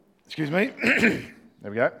Excuse me. There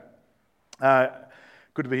we go.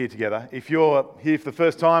 Good to be here together. If you're here for the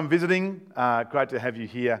first time visiting, great to have you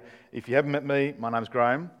here. If you haven't met me, my name's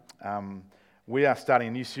Graham. We are starting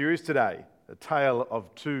a new series today, A Tale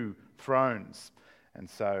of Two Thrones. And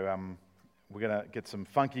so we're going to get some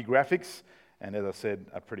funky graphics and, as I said,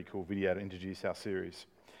 a pretty cool video to introduce our series.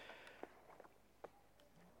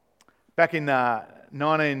 Back in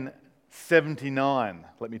 1979,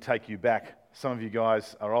 let me take you back. Some of you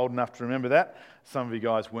guys are old enough to remember that. Some of you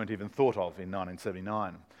guys weren't even thought of in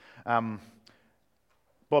 1979.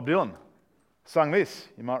 Bob Dylan sung this.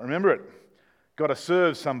 You might remember it. Gotta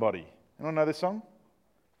serve somebody. Anyone know this song?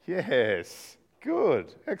 Yes.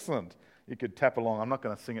 Good. Excellent. You could tap along. I'm not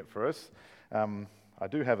going to sing it for us. I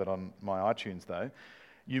do have it on my iTunes though.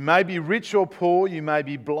 You may be rich or poor. You may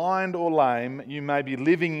be blind or lame. You may be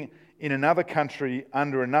living in another country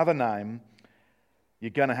under another name. You're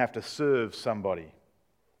going to have to serve somebody.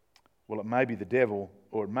 Well, it may be the devil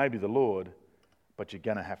or it may be the Lord, but you're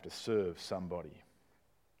going to have to serve somebody.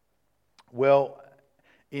 Well,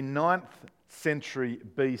 in 9th century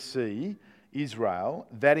BC, Israel,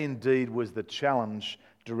 that indeed was the challenge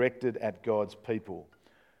directed at God's people.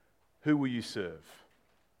 Who will you serve?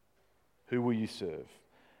 Who will you serve?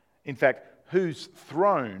 In fact, whose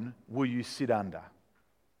throne will you sit under?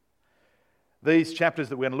 These chapters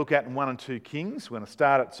that we're going to look at in 1 and 2 Kings, we're going to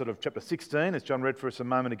start at sort of chapter 16, as John read for us a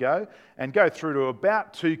moment ago, and go through to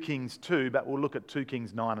about 2 Kings 2, but we'll look at 2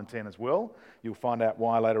 Kings 9 and 10 as well. You'll find out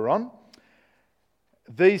why later on.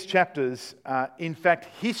 These chapters, in fact,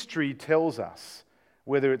 history tells us,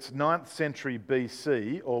 whether it's 9th century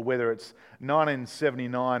BC or whether it's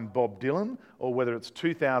 1979 Bob Dylan or whether it's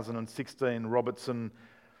 2016 Robertson,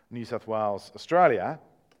 New South Wales, Australia,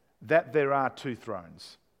 that there are two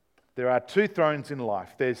thrones. There are two thrones in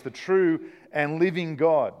life. There's the true and living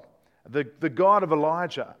God, the God of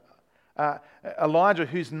Elijah. Elijah,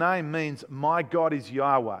 whose name means, my God is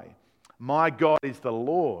Yahweh. My God is the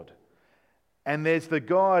Lord. And there's the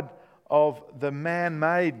God of the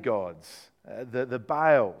man-made gods, the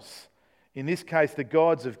Baals. In this case, the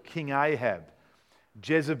gods of King Ahab,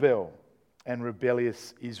 Jezebel, and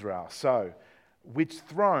rebellious Israel. So, which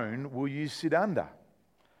throne will you sit under?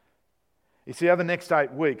 You see, over the next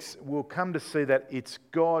 8 weeks, we'll come to see that it's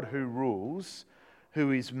God who rules, who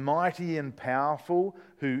is mighty and powerful,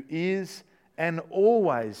 who is and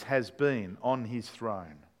always has been on his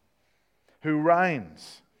throne, who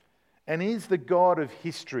reigns and is the God of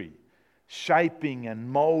history, shaping and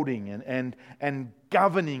moulding and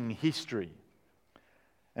governing history.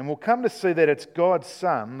 And we'll come to see that it's God's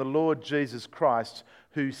Son, the Lord Jesus Christ,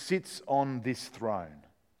 who sits on this throne.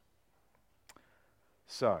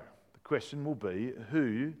 So, question will be,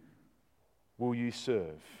 who will you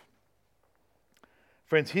serve?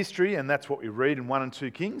 Friends, history, and that's what we read in 1 and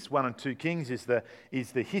 2 Kings. 1 and 2 Kings is the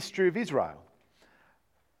history of Israel.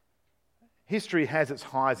 History has its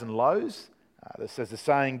highs and lows. As the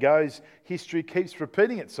saying goes, history keeps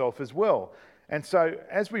repeating itself as well. And so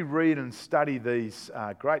as we read and study these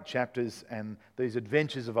great chapters and these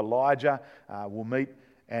adventures of Elijah, we'll meet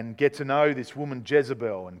and get to know this woman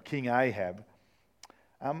Jezebel and King Ahab.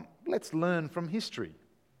 Let's learn from history.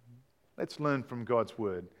 Let's learn from God's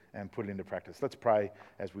word and put it into practice. Let's pray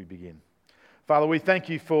as we begin. Father, we thank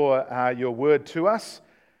you for your word to us.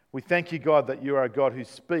 We thank you, God, that you are a God who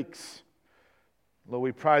speaks. Lord,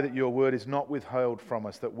 we pray that your word is not withheld from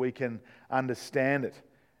us, that we can understand it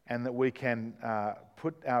and that we can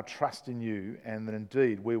put our trust in you and that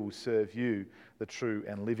indeed we will serve you, the true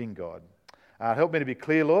and living God. Help me to be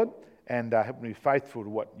clear, Lord, and help me be faithful to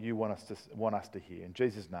what you want us to hear. In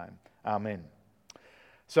Jesus' name, amen.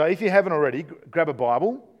 So if you haven't already, grab a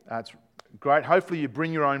Bible. It's great. Hopefully you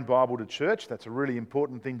bring your own Bible to church. That's a really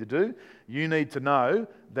important thing to do. You need to know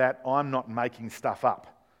that I'm not making stuff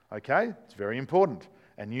up. Okay? It's very important.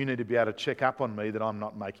 And you need to be able to check up on me that I'm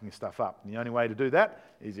not making stuff up. And the only way to do that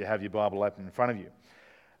is you have your Bible open in front of you.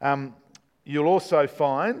 You'll also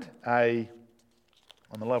find on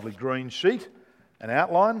the lovely green sheet, an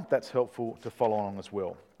outline. That's helpful to follow along as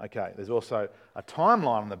well. Okay, there's also a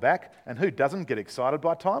timeline on the back, and who doesn't get excited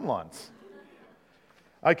by timelines?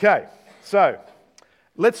 Okay, so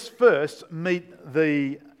let's meet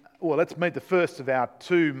the first of our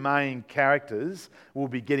two main characters we'll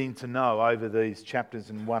be getting to know over these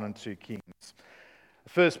chapters in 1 and 2 Kings. The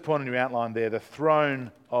first point in your outline there, the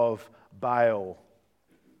throne of Baal,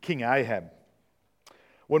 King Ahab.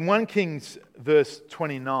 When 1 Kings 16 verse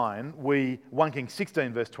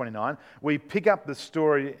 29, we pick up the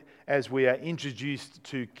story as we are introduced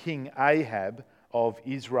to King Ahab of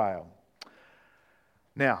Israel.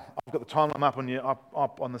 Now, I've got the timeline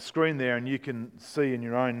up on the screen there, and you can see in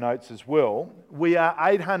your own notes as well. We are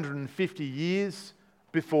 850 years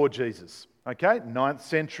before Jesus, okay? 9th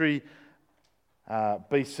century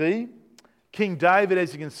BC. King David,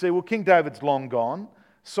 as you can see, King David's long gone.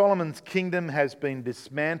 Solomon's kingdom has been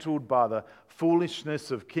dismantled by the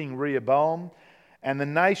foolishness of King Rehoboam, and the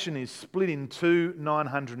nation is split in two,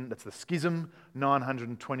 that's the schism,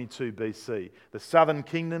 922 BC. The southern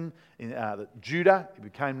kingdom, Judah, it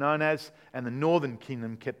became known as, and the northern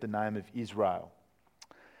kingdom kept the name of Israel.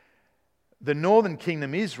 The northern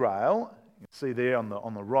kingdom, Israel, you can see there on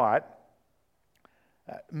the right,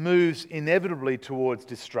 moves inevitably towards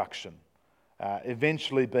destruction,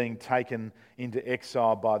 eventually being taken into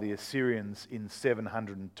exile by the Assyrians in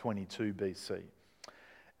 722 BC.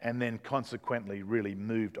 And then consequently really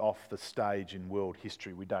moved off the stage in world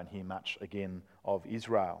history. We don't hear much again of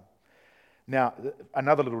Israel. Now,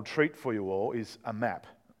 another little treat for you all is a map.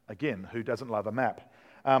 Again, who doesn't love a map?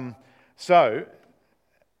 It's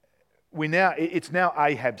now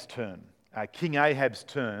Ahab's turn, King Ahab's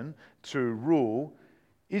turn to rule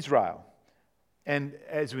Israel. And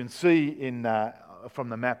as we can see from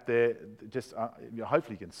the map there,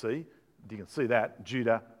 hopefully you can see that,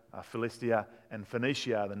 Judah, Philistia and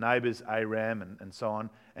Phoenicia, the neighbours, Aram and so on,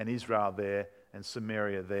 and Israel there and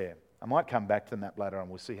Samaria there. I might come back to the map later on,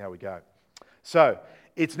 we'll see how we go. So,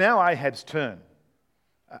 it's now Ahab's turn.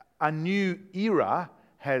 A new era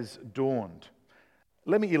has dawned.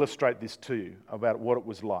 Let me illustrate this to you about what it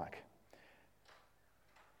was like.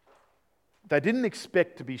 They didn't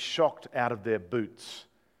expect to be shocked out of their boots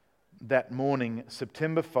that morning,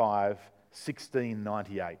 September 5,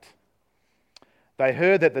 1698. They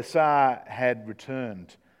heard that the Tsar had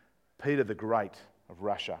returned, Peter the Great of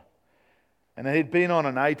Russia, and he had been on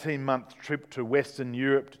an 18-month trip to Western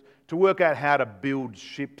Europe to work out how to build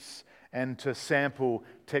ships and to sample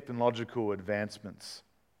technological advancements.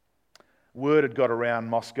 Word had got around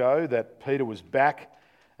Moscow that Peter was back,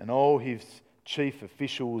 and all his chief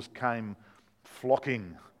officials came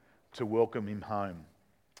flocking to welcome him home.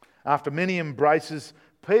 After many embraces,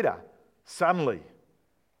 Peter suddenly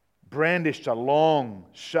brandished a long,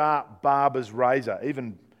 sharp barber's razor,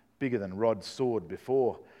 even bigger than Rod's sword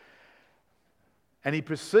before. And he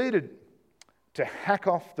proceeded to hack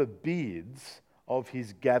off the beards of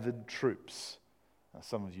his gathered troops. Now,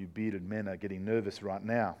 some of you bearded men are getting nervous right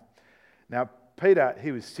now. Now, Peter,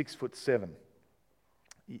 he was 6'7".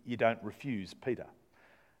 You don't refuse Peter.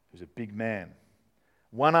 He was a big man.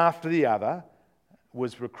 One after the other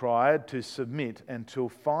was required to submit until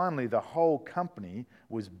finally the whole company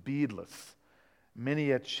was beardless.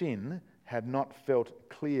 Many a chin had not felt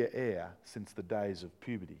clear air since the days of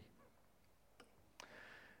puberty.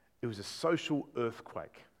 It was a social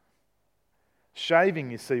earthquake.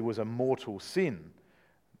 Shaving, you see, was a mortal sin.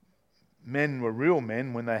 Men were real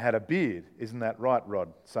men when they had a beard. Isn't that right,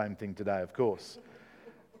 Rod? Same thing today, of course.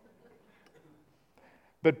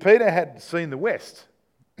 But Peter had seen the West.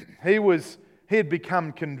 He had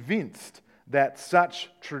become convinced that such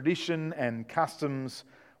tradition and customs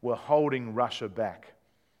were holding Russia back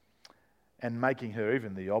and making her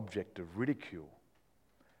even the object of ridicule.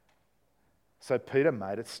 So Peter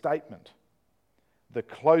made a statement. The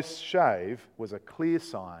close shave was a clear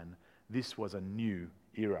sign this was a new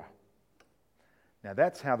era. Now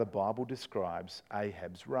that's how the Bible describes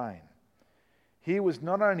Ahab's reign. Here was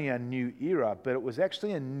not only a new era, but it was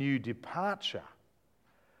actually a new departure.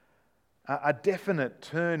 A definite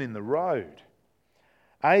turn in the road.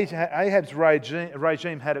 Ahab's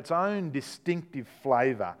regime had its own distinctive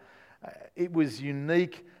flavour. It was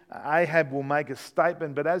unique. Ahab will make a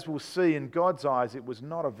statement, but as we'll see, in God's eyes, it was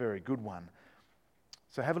not a very good one.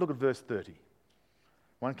 So have a look at verse 30.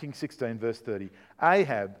 1 Kings 16, verse 30.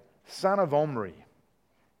 Ahab, son of Omri,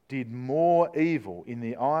 did more evil in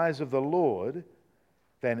the eyes of the Lord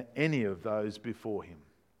than any of those before him.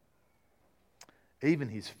 Even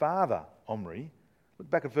his father, Omri, look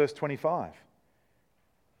back at verse 25.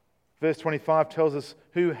 Verse 25 tells us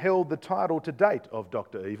who held the title to date of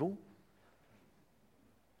Dr. Evil.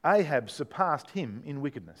 Ahab surpassed him in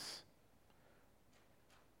wickedness.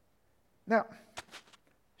 Now,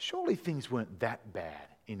 surely things weren't that bad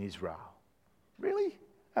in Israel. Really?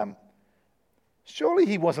 Surely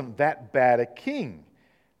he wasn't that bad a king.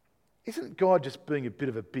 Isn't God just being a bit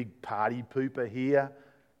of a big party pooper here?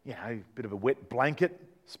 You know, a bit of a wet blanket,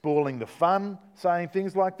 spoiling the fun, saying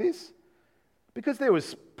things like this? Because there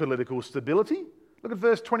was political stability. Look at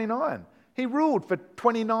verse 29. He ruled for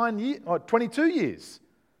 22 years.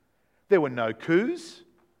 There were no coups.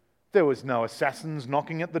 There was no assassins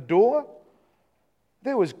knocking at the door.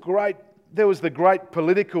 There was great There was the great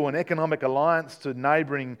political and economic alliance to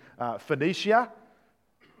neighbouring Phoenicia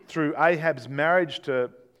through Ahab's marriage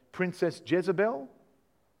to Princess Jezebel.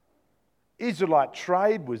 Israelite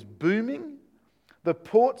trade was booming. The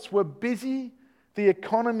ports were busy. The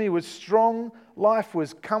economy was strong. Life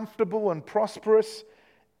was comfortable and prosperous.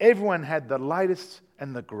 Everyone had the latest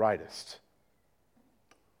and the greatest.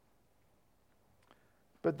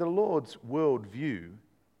 But the Lord's worldview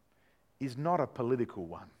is not a political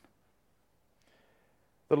one.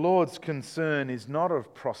 The Lord's concern is not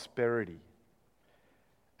of prosperity,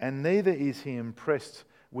 and neither is he impressed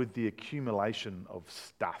with the accumulation of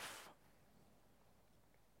stuff.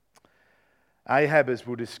 Ahab, as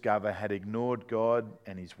we'll discover, had ignored God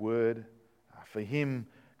and his word. For him,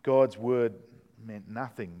 God's word meant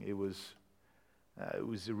nothing. It was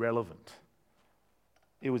irrelevant.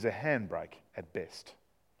 It was a handbrake at best.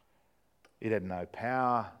 It had no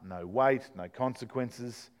power, no weight, no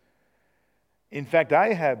consequences. In fact,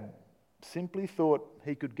 Ahab simply thought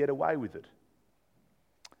he could get away with it.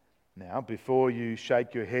 Now, before you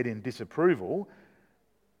shake your head in disapproval,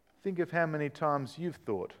 think of how many times you've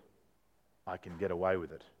thought, I can get away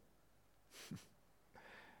with it.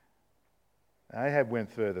 Ahab went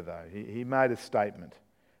further though. He made a statement.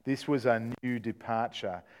 This was a new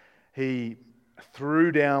departure. He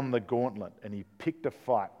threw down the gauntlet and he picked a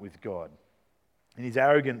fight with God. In his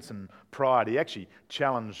arrogance and pride, he actually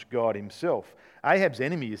challenged God himself. Ahab's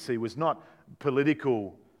enemy, you see, was not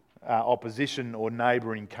political opposition or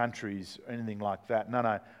neighbouring countries or anything like that.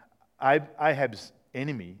 No. Ahab's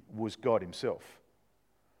enemy was God himself.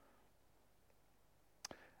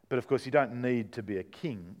 But of course, you don't need to be a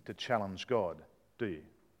king to challenge God, do you?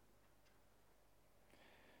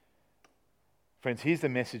 Friends, here's the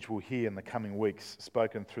message we'll hear in the coming weeks,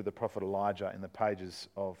 spoken through the prophet Elijah in the pages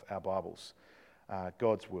of our Bibles,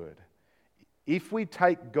 God's word. If we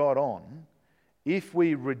take God on, if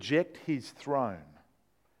we reject his throne,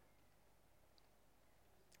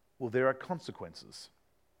 well, there are consequences.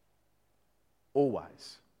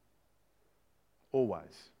 Always.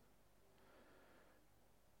 Always.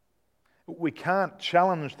 We can't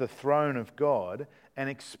challenge the throne of God and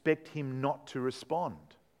expect him not to respond.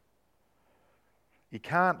 You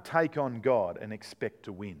can't take on God and expect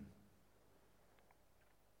to win.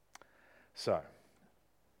 So,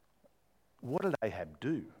 what did Ahab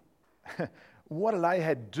do? What did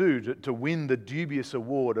Ahab do to win the dubious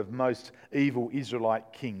award of most evil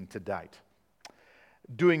Israelite king to date?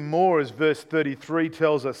 Doing more, as verse 33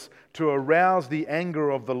 tells us, to arouse the anger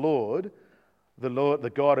of the Lord,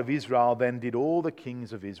 the God of Israel, then did all the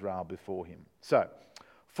kings of Israel before him. So,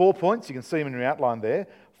 4 points, you can see them in your outline there.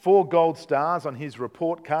 4 gold stars on his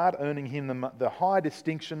report card, earning him the high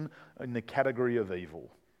distinction in the category of evil.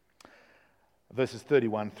 Verses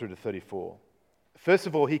 31 through to 34. First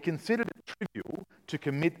of all, he considered it trivial to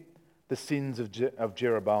commit the sins of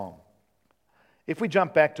Jeroboam. If we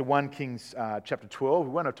jump back to 1 Kings chapter 12,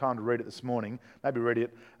 we won't have time to read it this morning. Maybe read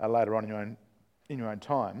it later on in your own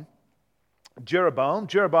time.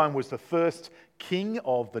 Jeroboam was the first king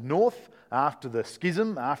of the north after the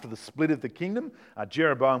schism, after the split of the kingdom.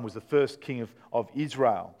 Jeroboam was the first king of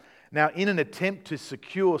Israel. Now, in an attempt to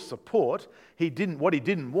secure support, what he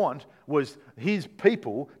didn't want was his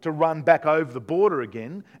people to run back over the border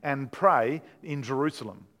again and pray in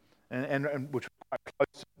Jerusalem, and which was quite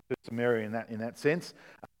close to Samaria in that sense,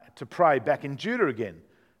 to pray back in Judah again.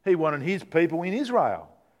 He wanted his people in Israel.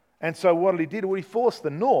 And so what did he do? Well, he forced the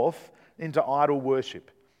north into idol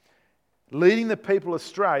worship. Leading the people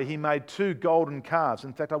astray, he made 2 golden calves.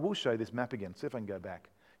 In fact, I will show you this map again. See if I can go back.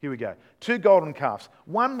 Here we go. 2 golden calves.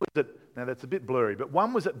 One was now that's a bit blurry, but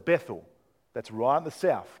one was at Bethel. That's right at the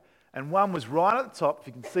south. And one was right at the top, if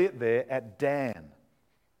you can see it there, at Dan.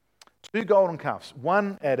 2 golden calves,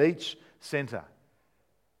 one at each centre.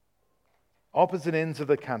 Opposite ends of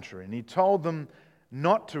the country. And he told them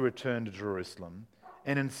not to return to Jerusalem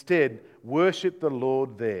and instead worship the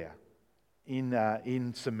Lord there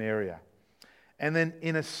in Samaria. And then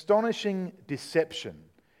in astonishing deception,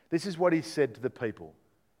 this is what he said to the people.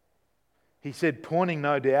 He said, pointing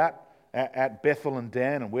no doubt at Bethel and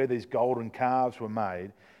Dan and where these golden calves were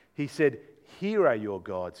made, he said, "Here are your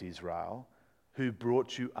gods, Israel, who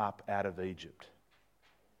brought you up out of Egypt."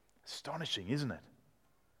 Astonishing, isn't it?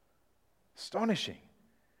 Astonishing.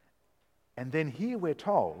 And then here we're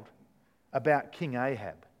told about King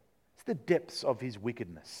Ahab. It's the depths of his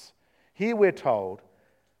wickedness. Here we're told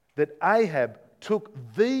that Ahab took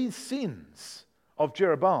these sins of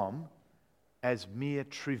Jeroboam as mere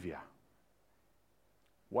trivia.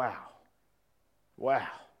 Wow. Wow.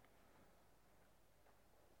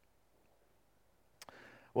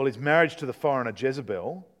 Well, his marriage to the foreigner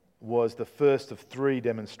Jezebel was the first of 3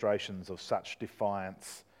 demonstrations of such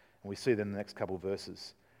defiance. And we see that in the next couple of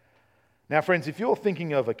verses. Now, friends, if you're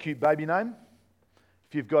thinking of a cute baby name,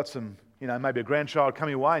 if you've got some, maybe a grandchild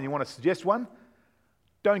coming away and you want to suggest one,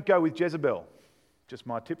 don't go with Jezebel. Just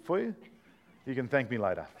my tip for you. You can thank me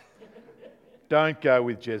later. Don't go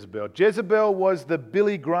with Jezebel. Jezebel was the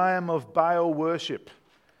Billy Graham of Baal worship.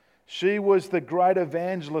 She was the great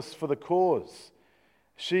evangelist for the cause.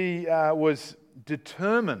 She was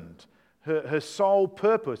determined. Her sole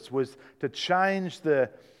purpose was to change the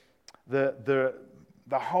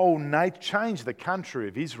whole nature, change the country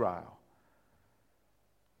of Israel.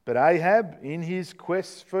 But Ahab, in his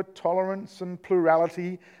quest for tolerance and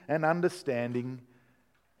plurality and understanding,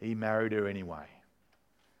 he married her anyway.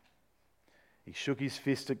 He shook his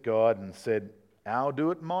fist at God and said, "I'll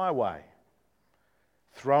do it my way."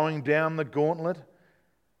 Throwing down the gauntlet,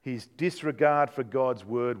 his disregard for God's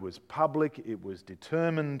word was public, it was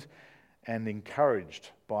determined and encouraged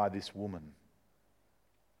by this woman.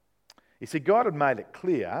 You see, God had made it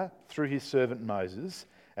clear through his servant Moses,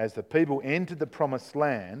 as the people entered the promised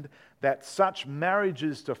land, that such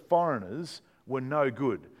marriages to foreigners were no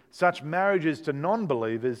good. Such marriages to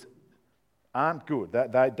non-believers aren't good.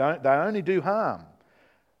 They only do harm.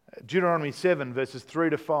 Deuteronomy 7 verses 3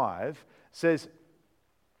 to 5 says,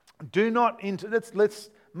 "Do not enter."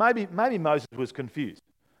 Maybe Moses was confused.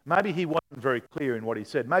 Maybe he wasn't very clear in what he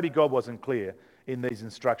said. Maybe God wasn't clear in these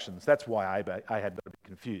instructions. That's why Ahab got a bit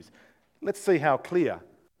confused. Let's see how clear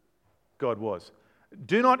God was.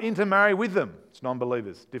 Do not intermarry with them. It's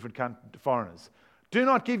non-believers, different foreigners. Do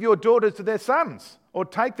not give your daughters to their sons, or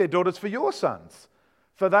take their daughters for your sons,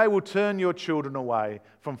 for they will turn your children away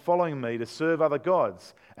from following me to serve other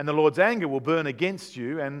gods, and the Lord's anger will burn against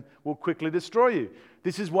you and will quickly destroy you.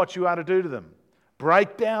 This is what you are to do to them.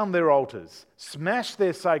 Break down their altars, smash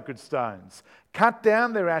their sacred stones, cut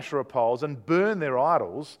down their Asherah poles, and burn their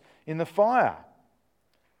idols in the fire.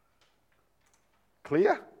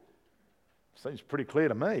 Clear? Seems pretty clear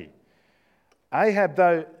to me. Ahab,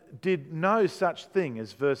 though, did no such thing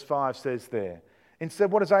as verse 5 says there.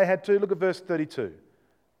 Instead, what does Ahab do? Look at verse 32.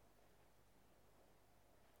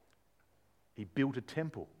 He built a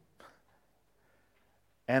temple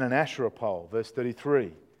and an Asherah pole, verse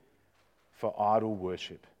 33, for idol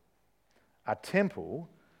worship. A temple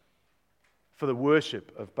for the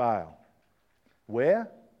worship of Baal.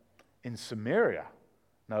 Where? In Samaria,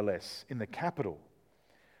 no less, in the capital.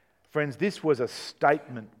 Friends, this was a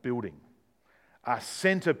statement building, a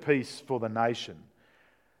centerpiece for the nation.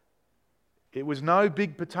 It was no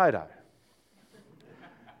big potato.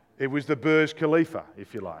 It was the Burj Khalifa,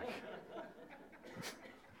 if you like.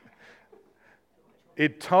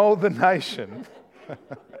 It told the nation,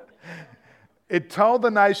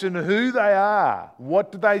 who they are,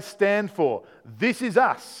 what do they stand for. This is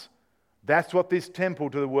us. That's what this temple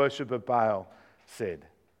to the worship of Baal said.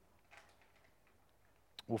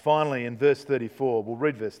 Well, finally, in verse 34, we'll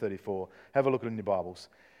read verse 34. Have a look at it in your Bibles.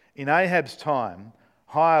 In Ahab's time,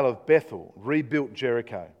 Hiel of Bethel rebuilt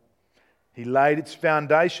Jericho. He laid its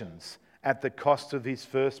foundations at the cost of his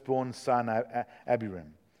firstborn son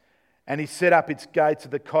Abiram. And he set up its gates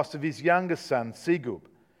at the cost of his youngest son Segub,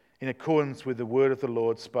 in accordance with the word of the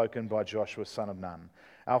Lord spoken by Joshua son of Nun.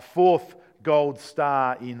 Our fourth gold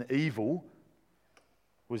star in evil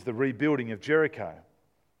was the rebuilding of Jericho.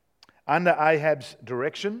 Under Ahab's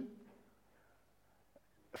direction,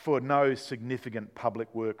 for no significant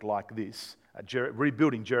public work like this,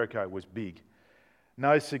 rebuilding Jericho was big.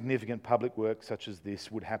 No significant public work such as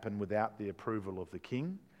this would happen without the approval of the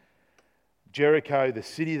king. Jericho, the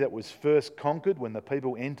city that was first conquered when the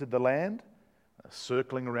people entered the land,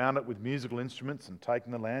 circling around it with musical instruments and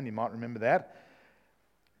taking the land, you might remember that.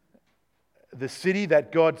 The city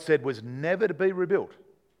that God said was never to be rebuilt,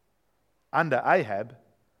 under Ahab,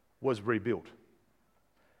 was rebuilt.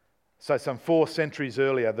 So some 4 centuries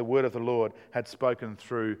earlier, the word of the Lord had spoken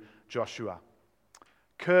through Joshua.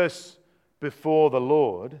 Curse before the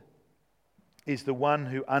Lord is the one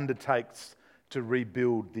who undertakes to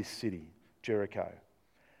rebuild this city, Jericho,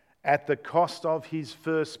 at the cost of his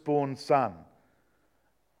firstborn son,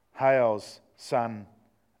 Hiel's son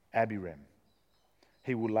Abiram.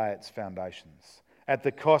 He will lay its foundations. At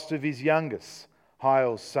the cost of his youngest,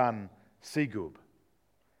 Hiel's son Segub,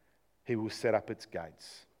 he will set up its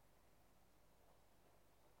gates.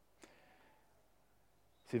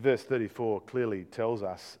 See, verse 34 clearly tells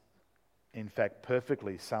us, in fact,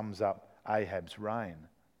 perfectly sums up Ahab's reign.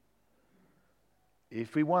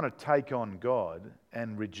 If we want to take on God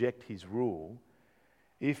and reject his rule,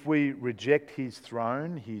 if we reject his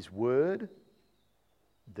throne, his word,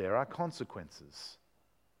 there are consequences.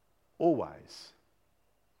 Always.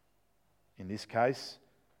 in this case,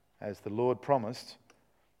 as the Lord promised,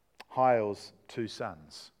 Hiel's 2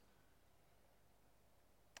 sons.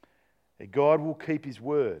 God will keep his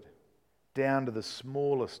word down to the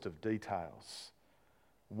smallest of details.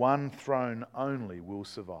 One throne only will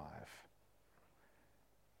survive.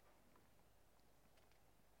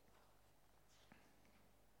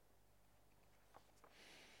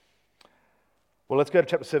 Well, let's go to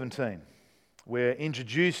chapter 17. We're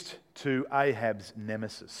introduced to Ahab's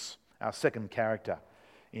nemesis, our second character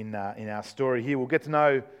in our story here. We'll get to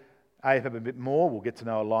know Ahab a bit more. We'll get to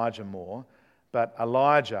know Elijah more. But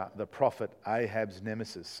Elijah, the prophet, Ahab's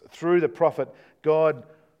nemesis. Through the prophet, God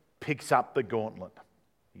picks up the gauntlet.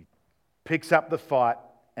 He picks up the fight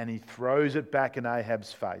and he throws it back in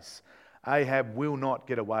Ahab's face. Ahab will not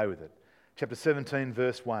get away with it. Chapter 17,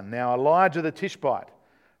 verse 1. Now Elijah the Tishbite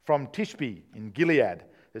from Tishbe in Gilead.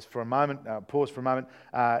 Just for a moment, pause for a moment.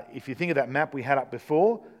 If you think of that map we had up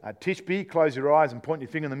before, Tishbe, close your eyes and point your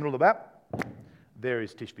finger in the middle of the map. There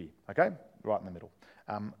is Tishbe, okay? Right in the middle.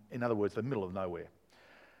 In other words, the middle of nowhere.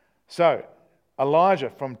 So, Elijah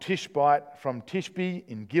from Tishbe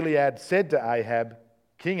in Gilead said to Ahab,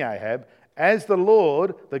 King Ahab, as the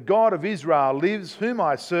Lord, the God of Israel lives, whom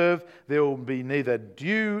I serve, there will be neither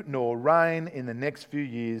dew nor rain in the next few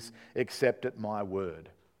years except at my word.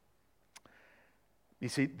 You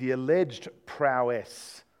see, the alleged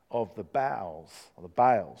prowess of the Baals,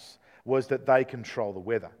 was that they control the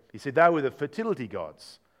weather. You see, they were the fertility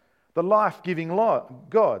gods, the life-giving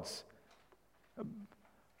gods.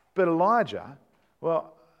 But Elijah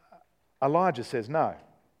says no.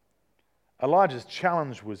 Elijah's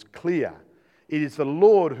challenge was clear. It is the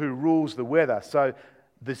Lord who rules the weather. So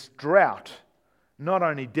this drought not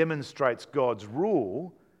only demonstrates God's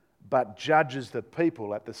rule, but judges the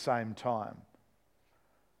people at the same time.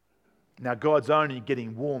 Now, God's only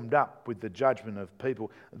getting warmed up with the judgment of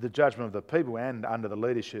the people and under the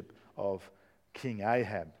leadership of King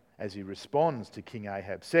Ahab as he responds to King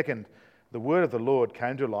Ahab. Second, the word of the Lord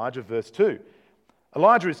came to Elijah, verse 2.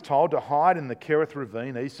 Elijah is told to hide in the Kerith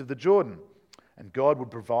ravine east of the Jordan, and God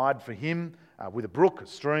would provide for him with a brook, a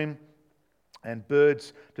stream, and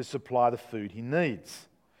birds to supply the food he needs.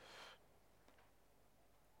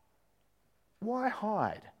 Why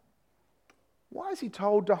hide? Why is he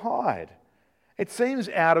told to hide? It seems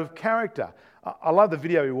out of character. I love the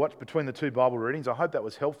video we watched between the two Bible readings. I hope that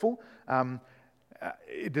was helpful.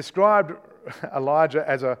 It described Elijah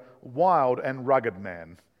as a wild and rugged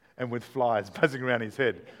man and with flies buzzing around his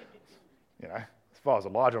head. You know, as far as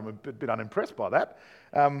Elijah, I'm a bit unimpressed by that.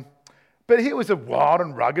 But he was a wild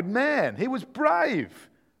and rugged man. He was brave.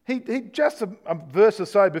 He just a verse or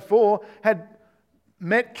so before had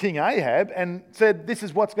met King Ahab and said, this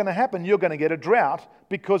is what's going to happen. You're going to get a drought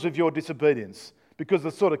because of your disobedience, because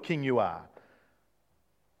of the sort of king you are.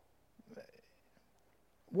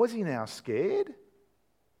 Was he now scared?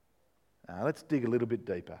 Let's dig a little bit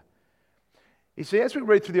deeper. You see, as we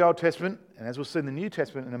read through the Old Testament, and as we'll see in the New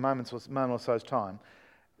Testament in a moment or so's time,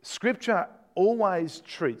 Scripture always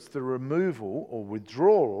treats the removal or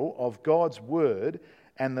withdrawal of God's word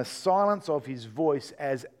and the silence of his voice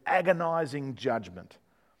as agonizing judgment.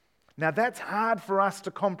 Now that's hard for us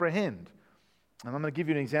to comprehend. And I'm going to give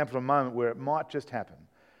you an example in a moment where it might just happen.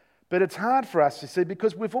 But it's hard for us to see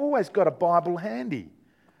because we've always got a Bible handy.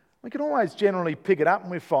 We can always generally pick it up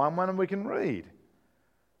and we find one and we can read.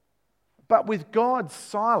 But with God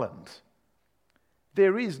silent,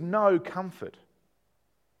 there is no comfort.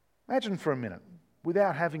 Imagine for a minute,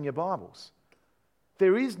 without having your Bibles.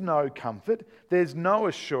 There is no comfort, there's no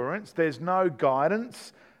assurance, there's no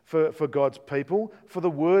guidance for God's people, for the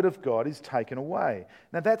word of God is taken away.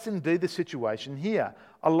 Now that's indeed the situation here.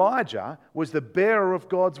 Elijah was the bearer of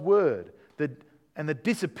God's word, and the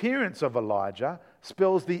disappearance of Elijah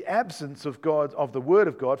spells the absence of the word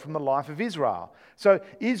of God from the life of Israel. So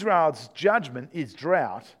Israel's judgment is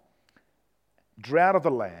drought of the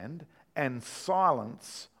land, and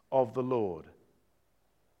silence of the Lord.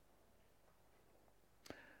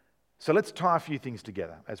 So let's tie a few things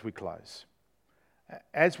together as we close.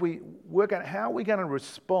 As we work out how are we going to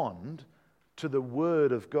respond to the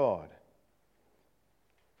Word of God.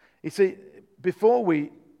 You see, before we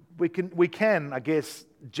can, I guess,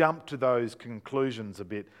 jump to those conclusions a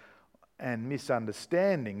bit and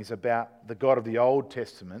misunderstandings about the God of the Old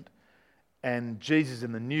Testament and Jesus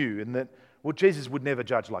in the New, and that, well, Jesus would never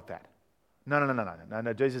judge like that.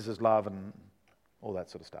 No, Jesus is love and all that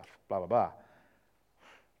sort of stuff, blah, blah, blah.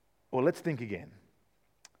 Well, let's think again.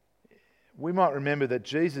 We might remember that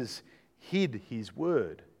Jesus hid his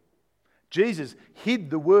word. Jesus hid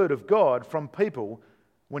the word of God from people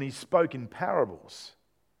when he spoke in parables.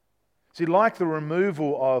 See, like the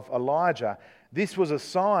removal of Elijah, this was a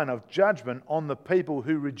sign of judgment on the people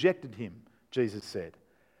who rejected him, Jesus said.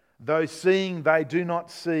 Though seeing, they do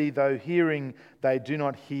not see. Though hearing, they do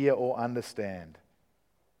not hear or understand.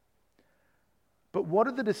 But what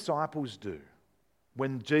did the disciples do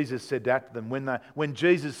when Jesus said that to them? When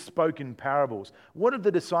Jesus spoke in parables, what did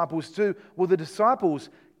the disciples do? Well, the disciples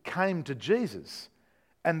came to Jesus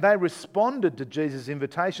and they responded to Jesus'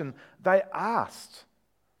 invitation. They asked.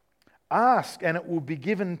 Ask and it will be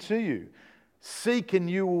given to you. Seek and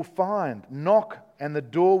you will find. Knock and the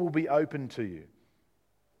door will be open to you.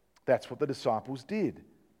 That's what the disciples did.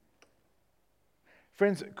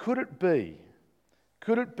 Friends, could it be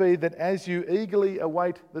that as you eagerly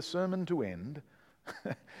await the sermon to end,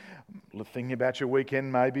 thinking about your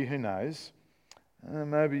weekend maybe, who knows,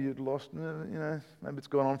 maybe you'd lost, maybe it's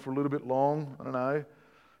gone on for a little bit long, I don't know,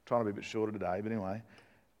 trying to be a bit shorter today, but anyway,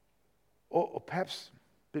 or perhaps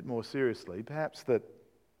a bit more seriously, perhaps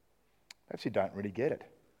you don't really get it.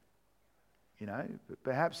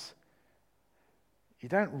 Perhaps you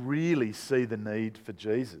don't really see the need for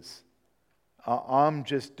Jesus. I'm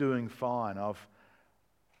just doing fine.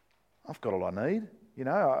 I've got all I need.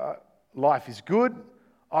 Life is good.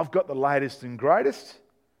 I've got the latest and greatest.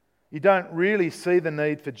 You don't really see the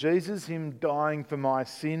need for Jesus, him dying for my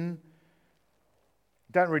sin.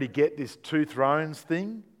 You don't really get this two thrones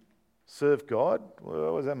thing. Serve God?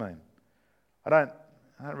 What does that mean? I don't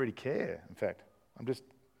really care, in fact. I'm just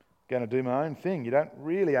going to do my own thing. You don't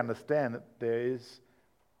really understand that there's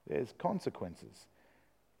consequences.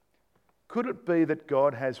 Could it be that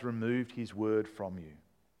God has removed his word from you?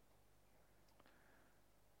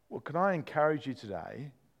 Well, can I encourage you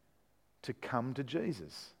today to come to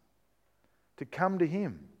Jesus, to come to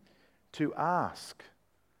him, to ask,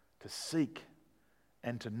 to seek,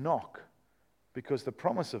 and to knock, because the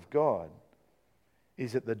promise of God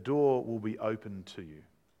is that the door will be opened to you.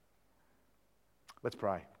 Let's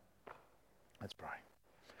pray. Let's pray.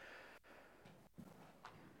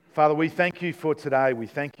 Father, we thank you for today. We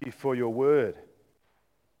thank you for your word.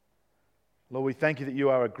 Lord, we thank you that you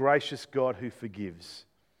are a gracious God who forgives.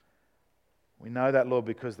 We know that, Lord,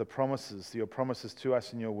 because your promises to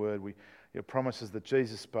us in your word, your promises that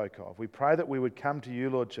Jesus spoke of. We pray that we would come to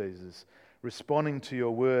you, Lord Jesus, responding to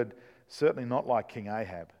your word, certainly not like King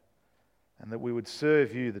Ahab, and that we would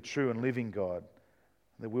serve you, the true and living God,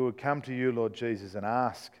 that we would come to you, Lord Jesus, and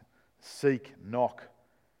ask, seek, knock.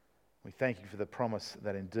 We thank you for the promise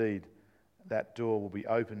that indeed that door will be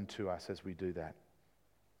opened to us as we do that.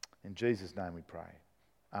 In Jesus' name we pray.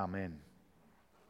 Amen.